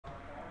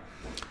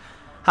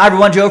Hi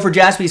everyone, Joe for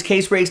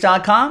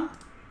JaspysCaseBreaks.com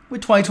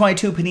with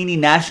 2022 Panini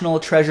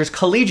National Treasures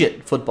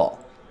Collegiate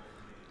Football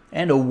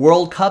and a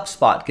World Cup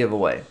spot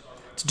giveaway.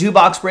 It's a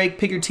 2-box break.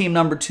 Pick your team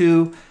number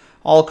 2.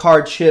 All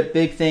card ship.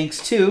 Big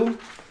thanks to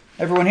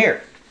everyone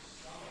here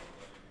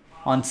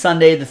on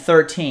Sunday the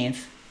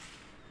 13th.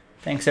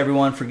 Thanks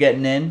everyone for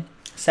getting in.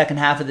 Second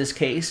half of this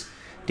case.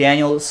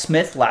 Daniel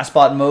Smith, Last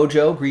Spot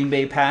Mojo, Green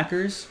Bay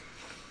Packers.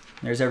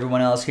 There's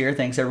everyone else here.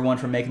 Thanks everyone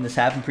for making this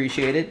happen.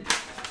 Appreciate it.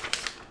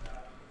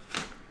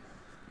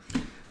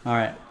 All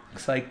right.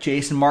 Looks like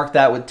Jason marked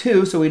that with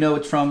 2, so we know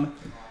it's from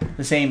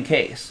the same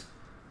case.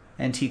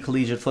 NT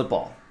Collegiate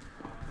Football.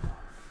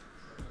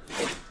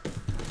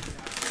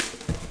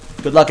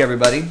 Good luck,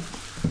 everybody.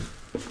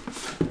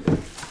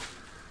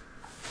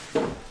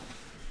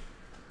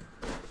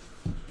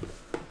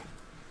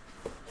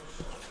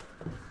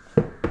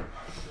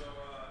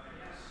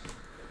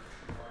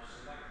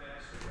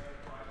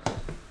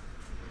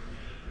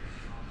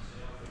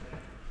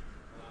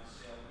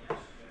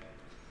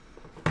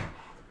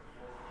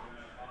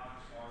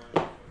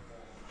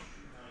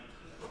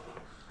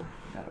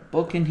 Got a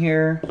book in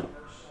here.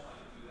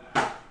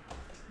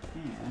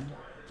 And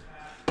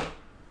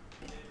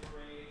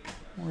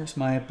where's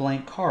my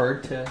blank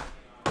card to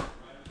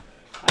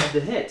hide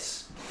the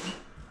hits?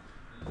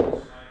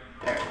 There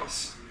it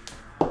is.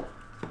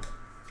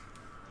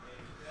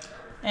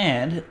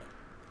 And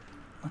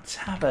let's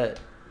have a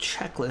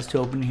checklist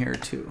open here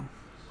too.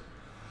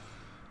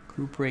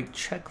 Group break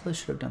checklist.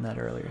 Should have done that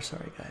earlier.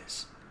 Sorry,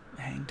 guys.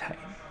 Hang tight.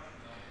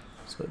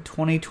 So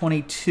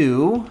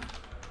 2022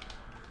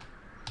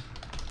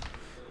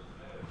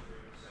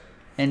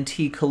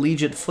 NT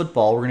Collegiate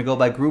Football. We're going to go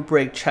by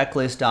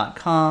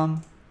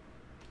groupbreakchecklist.com.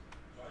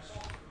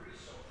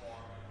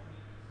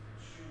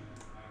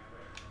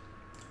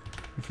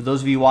 For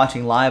those of you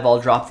watching live, I'll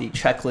drop the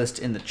checklist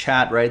in the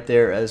chat right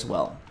there as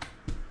well.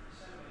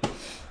 All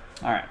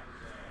right.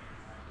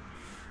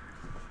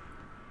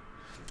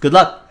 Good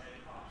luck.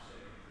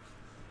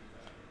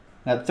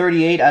 Got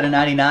 38 out of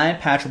 99,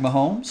 Patrick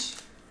Mahomes.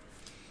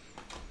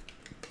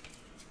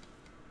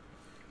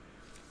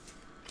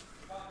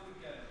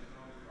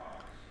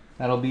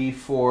 That'll be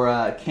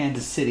for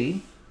Kansas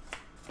City.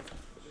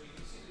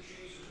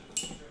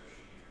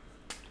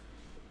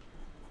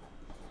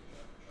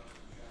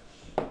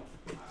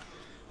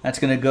 That's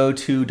going to go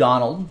to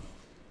Donald.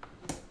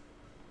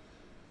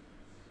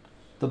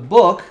 The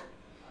book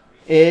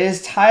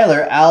is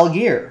Tyler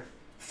Algier.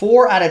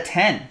 4 out of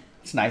 10.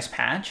 It's a nice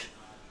patch.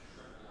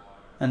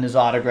 And his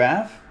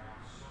autograph.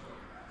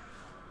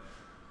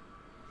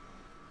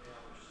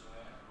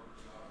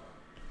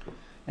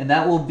 And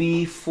that will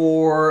be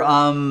for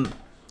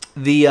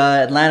the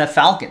Atlanta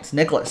Falcons,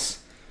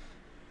 Nicholas,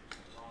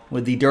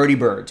 with the Dirty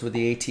Birds, with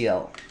the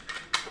ATL.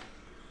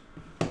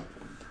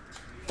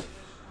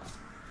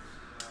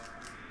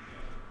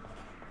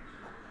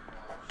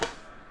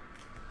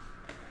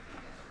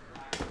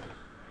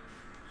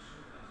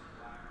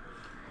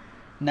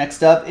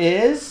 Next up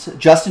is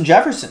Justin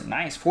Jefferson.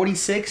 Nice,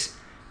 46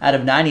 out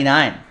of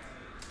 99.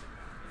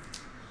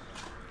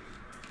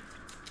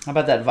 How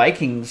about that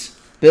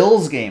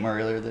Vikings-Bills game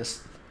earlier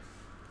this?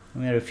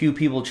 We had a few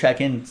people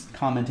check in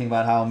commenting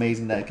about how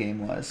amazing that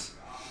game was.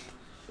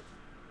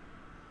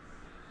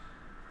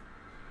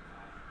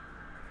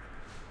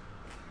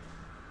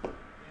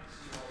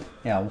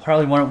 Yeah,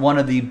 probably one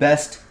of the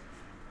best,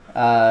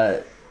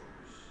 probably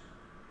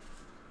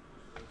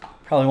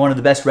one of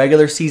the best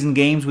regular season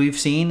games we've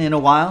seen in a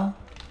while.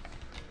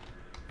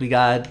 We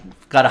got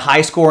a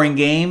high-scoring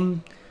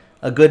game,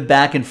 a good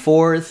back and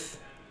forth.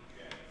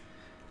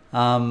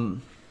 A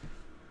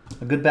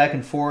good back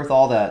and forth,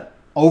 all that.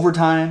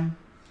 Overtime.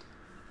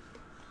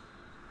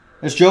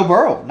 There's Joe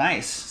Burrow.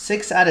 Nice.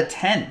 6 out of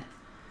 10.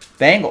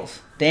 Bengals.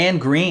 Dan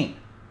Green.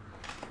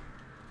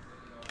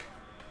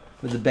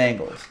 With the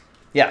Bengals.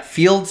 Yeah,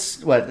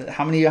 Fields, what,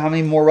 how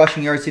many more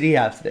rushing yards did he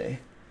have today?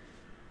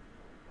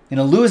 In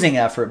a losing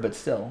effort, but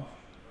still.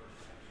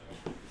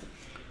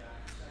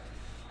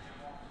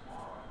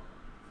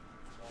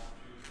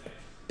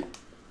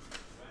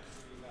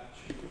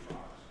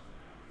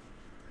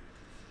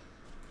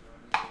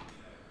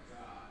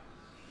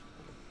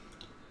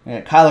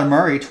 And Kyler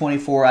Murray,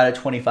 24 out of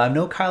 25.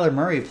 No Kyler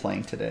Murray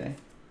playing today.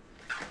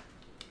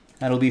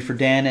 That'll be for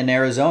Dan in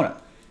Arizona.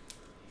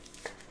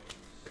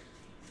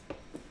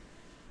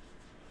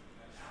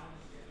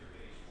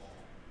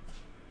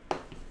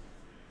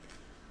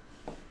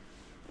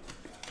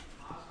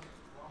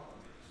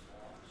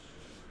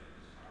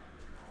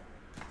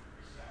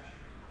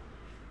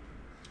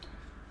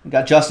 We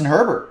got Justin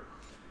Herbert,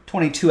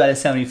 22 out of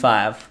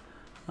 75.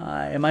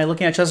 Am I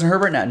looking at Justin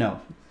Herbert now?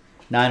 No.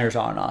 Niners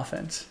on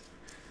offense.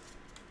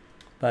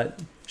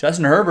 But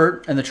Justin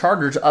Herbert and the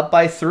Chargers up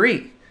by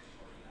 3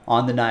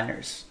 on the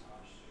Niners.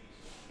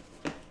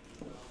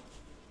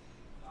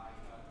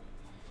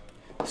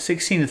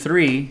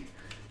 16-3. And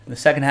the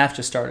second half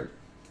just started.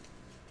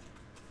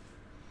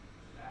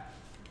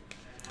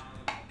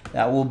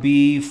 That will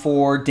be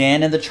for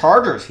Dan and the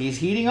Chargers. He's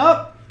heating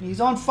up. He's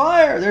on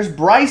fire. There's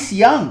Bryce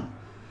Young.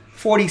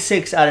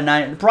 46 out of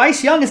 9.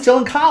 Bryce Young is still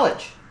in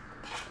college.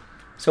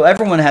 So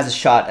everyone has a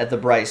shot at the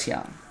Bryce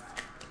Young.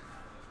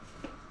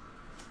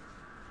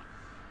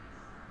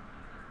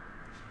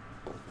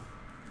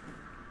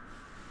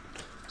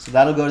 So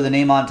that'll go to the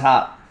name on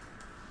top.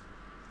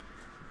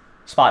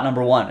 Spot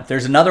number 1. If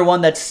there's another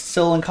one that's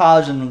still in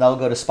college, then that'll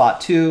go to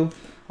spot 2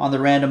 on the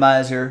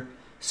randomizer,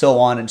 so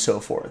on and so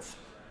forth.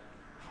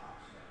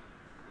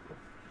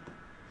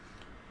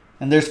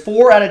 And there's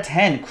 4 out of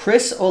 10.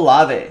 Chris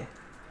Olave.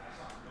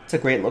 It's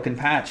a great looking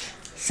patch.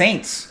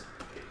 Saints.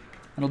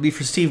 It'll be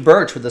for Steve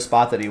Birch with the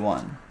spot that he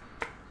won.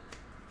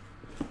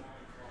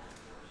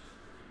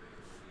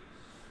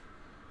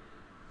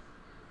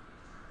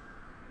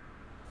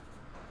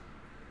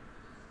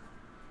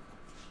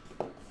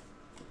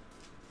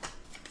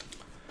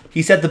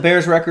 He set the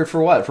Bears record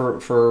for what?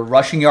 For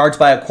rushing yards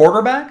by a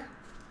quarterback?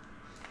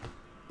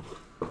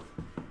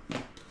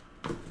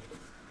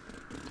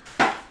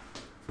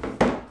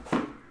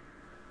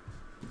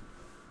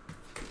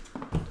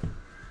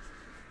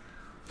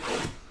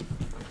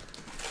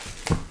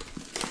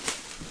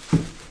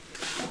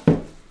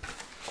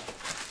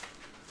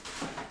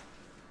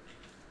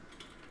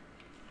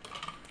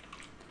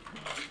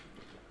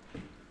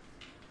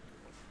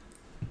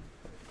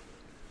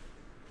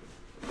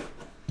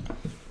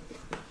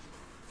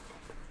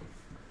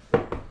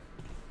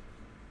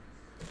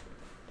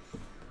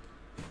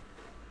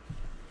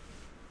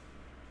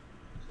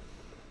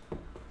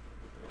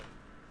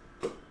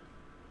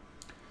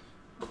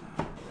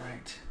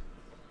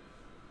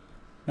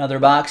 Another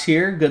box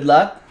here. Good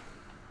luck.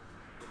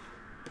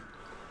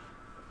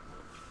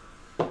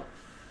 All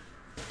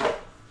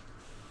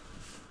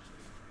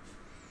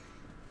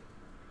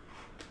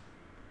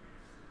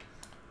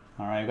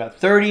right, we've got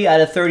 30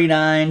 out of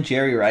 39,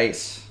 Jerry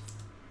Rice.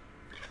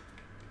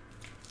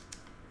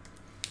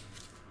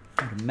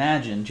 I'd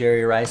imagine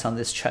Jerry Rice on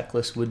this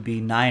checklist would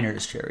be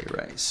Niners Jerry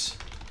Rice.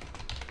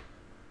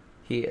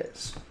 He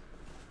is.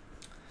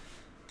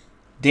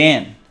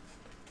 Dan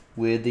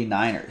with the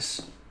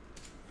Niners.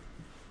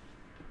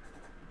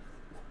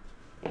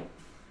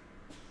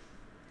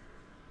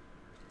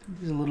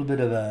 There's a little bit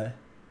of a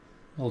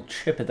little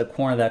chip at the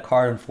corner of that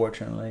card,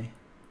 unfortunately.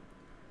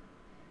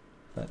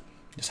 But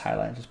just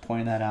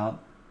pointing that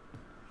out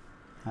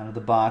of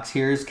the box.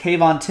 Here's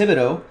Kayvon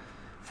Thibodeau,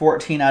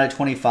 14 out of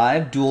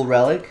 25, dual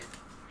relic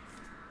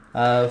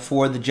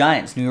for the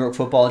Giants, New York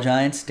Football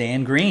Giants.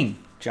 Dan Green,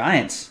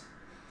 Giants.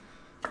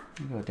 There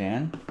you go,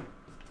 Dan.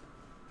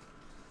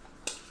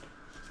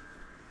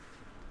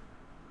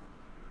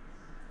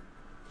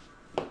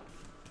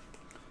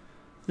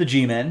 The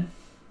G-Men.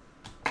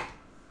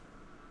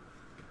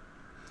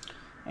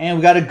 And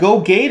we got a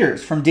Go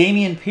Gators from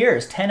Dameon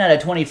Pierce, 10 out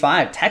of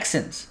 25,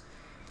 Texans.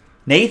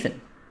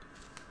 Nathan.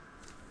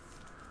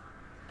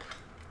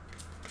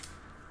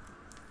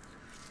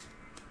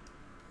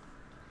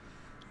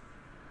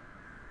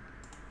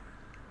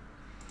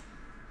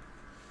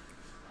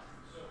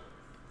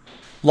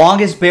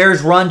 Longest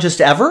Bears run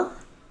just ever?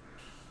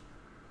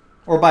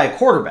 Or by a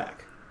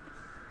quarterback?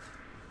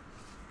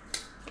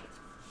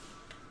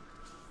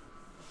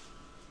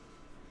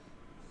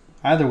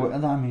 Either way,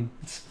 I mean,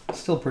 it's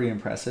still pretty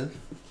impressive.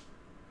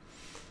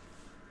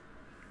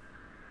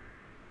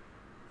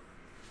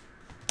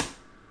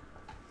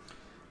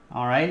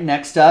 All right,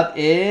 next up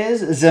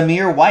is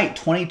Zamir White,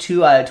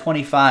 22 out of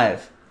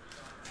 25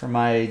 for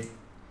my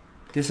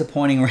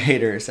disappointing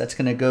Raiders. That's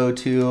going to go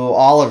to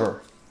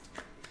Oliver.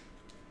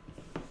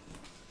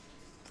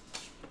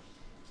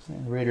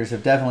 The Raiders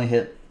have definitely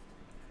hit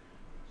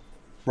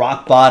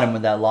rock bottom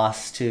with that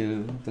loss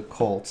to the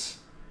Colts.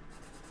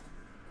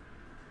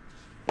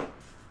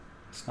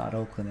 It's not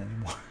Oakland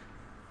anymore.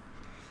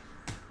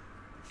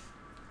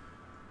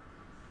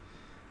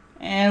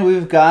 And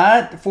we've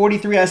got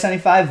 43 out of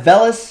 75,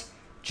 Velus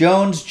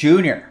Jones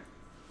Jr.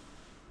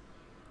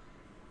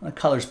 The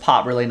colors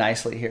pop really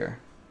nicely here.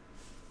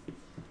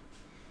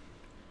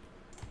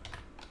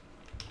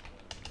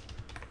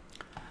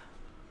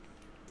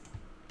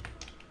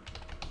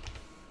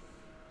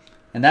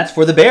 And that's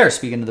for the Bears,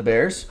 speaking of the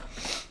Bears.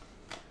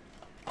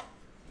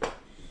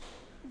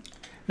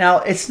 Now,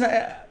 it's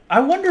not, I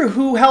wonder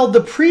who held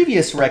the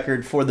previous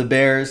record for the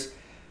Bears'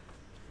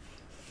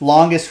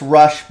 longest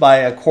rush by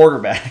a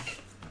quarterback.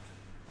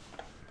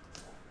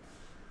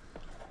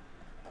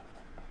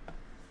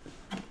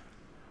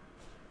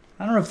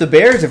 I don't know if the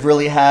Bears have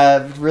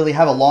really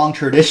have a long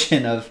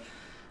tradition of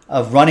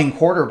running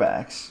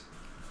quarterbacks.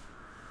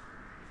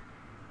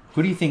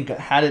 Who do you think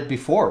had it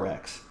before,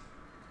 Rex?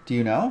 Do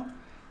you know?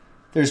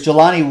 There's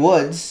Jelani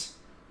Woods,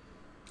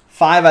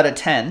 5 out of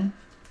 10.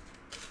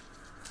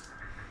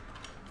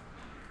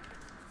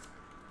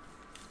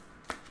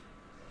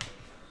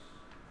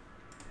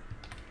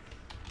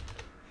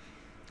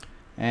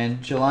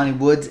 And Jelani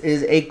Woods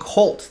is a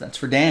Colt. That's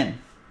for Dan.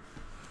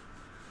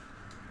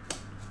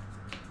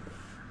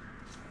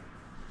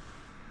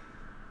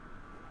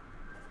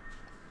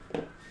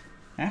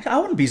 Actually, I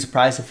wouldn't be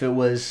surprised if it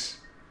was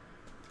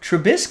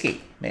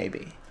Trubisky,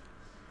 maybe.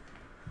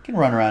 Can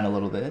run around a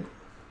little bit.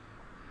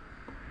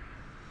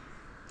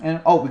 And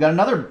oh, we got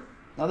another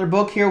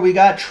book here. We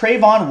got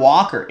Trayvon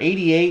Walker,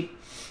 88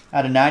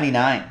 out of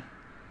 99.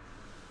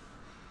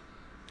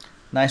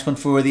 Nice one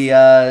for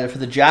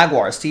the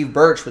Jaguars. Steve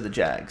Birch with the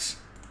Jags.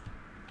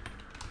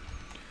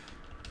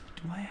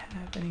 Do I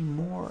have any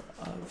more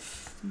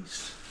of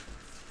these?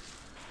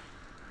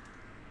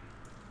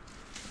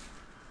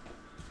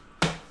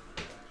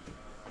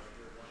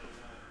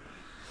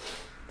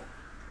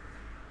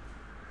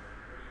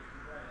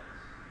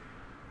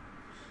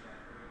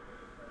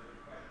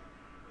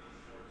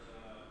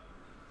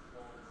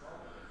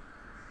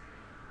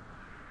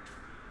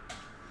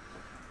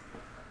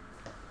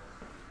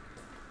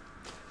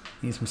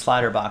 Need some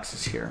slider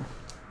boxes here.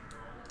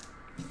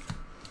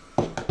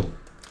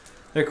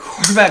 Their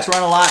quarterbacks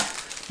run a lot,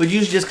 but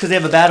usually just because they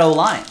have a bad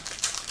O-line.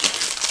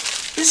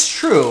 It's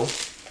true.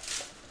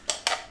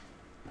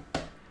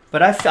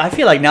 But I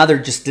feel like now they're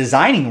just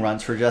designing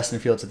runs for Justin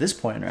Fields at this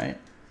point, right?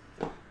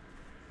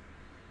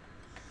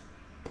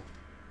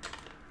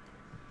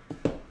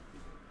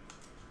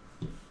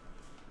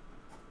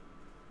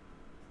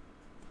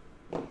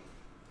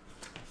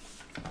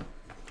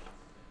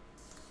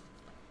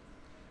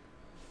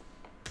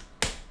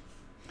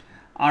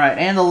 All right,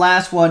 and the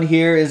last one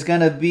here is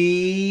going to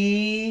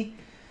be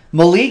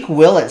Malik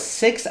Willis,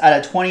 6 out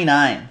of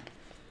 29.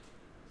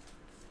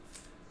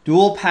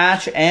 Dual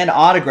patch and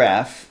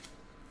autograph.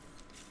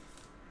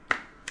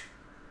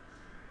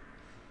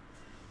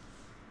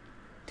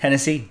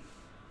 Tennessee.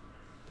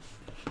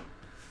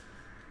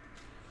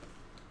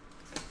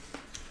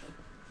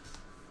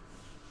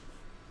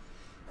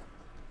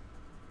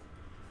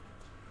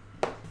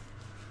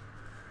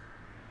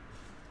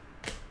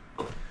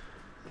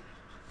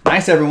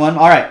 Nice, everyone.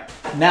 All right,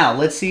 now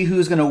let's see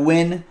who's going to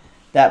win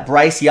that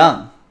Bryce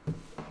Young.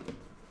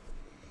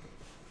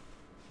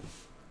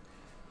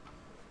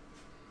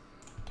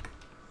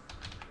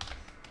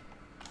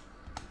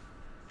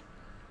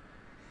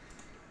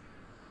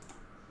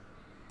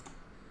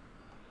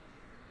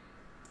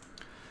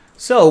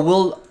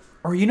 So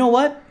or you know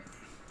what?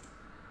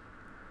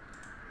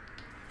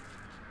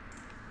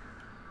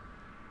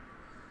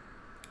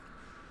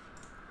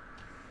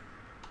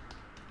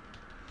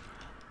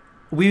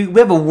 We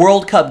have a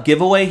World Cup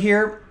giveaway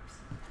here.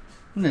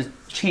 I'm going to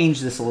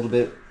change this a little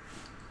bit.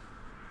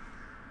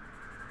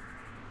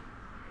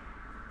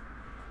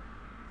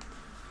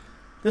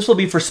 This will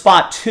be for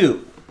spot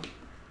 2.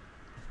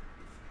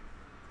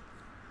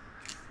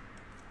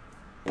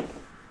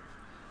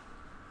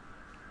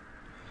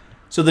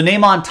 So the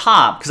name on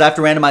top, because I have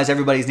to randomize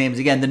everybody's names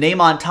again, the name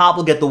on top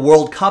will get the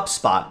World Cup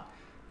spot,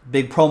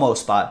 big promo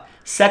spot.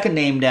 Second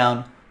name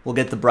down will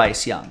get the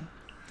Bryce Young.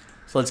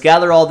 So let's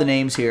gather all the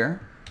names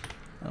here.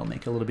 That'll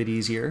make it a little bit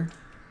easier.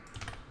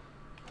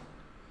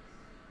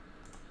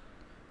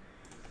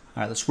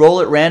 All right, let's roll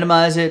it,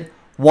 randomize it.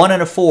 1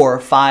 and a 4,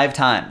 5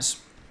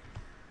 times.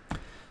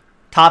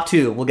 Top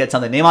 2, we'll get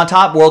something. Name on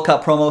top, World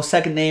Cup promo.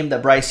 Second name,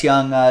 that Bryce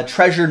Young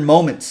Treasured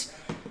Moments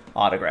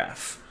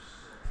autograph.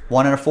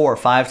 1 and a 4,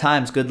 5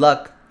 times. Good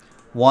luck.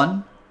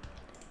 1,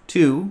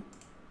 2,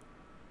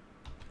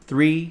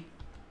 3,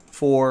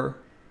 4,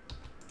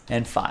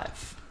 and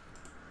 5.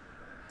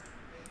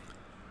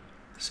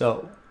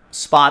 So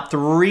spot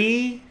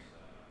 3,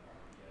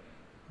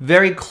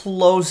 very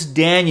close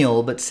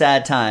Daniel, but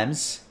sad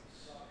times.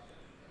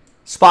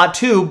 Spot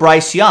 2,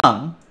 Bryce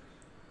Young.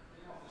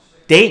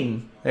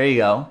 Dayton, there you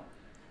go.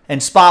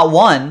 And spot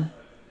 1,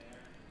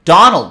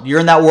 Donald, you're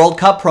in that World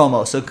Cup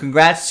promo. So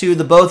congrats to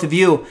the both of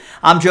you.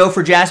 I'm Joe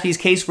for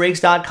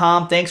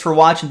JaspysCaseBreaks.com. Thanks for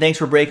watching. Thanks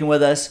for breaking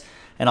with us.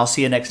 And I'll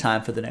see you next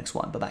time for the next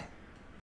one. Bye-bye.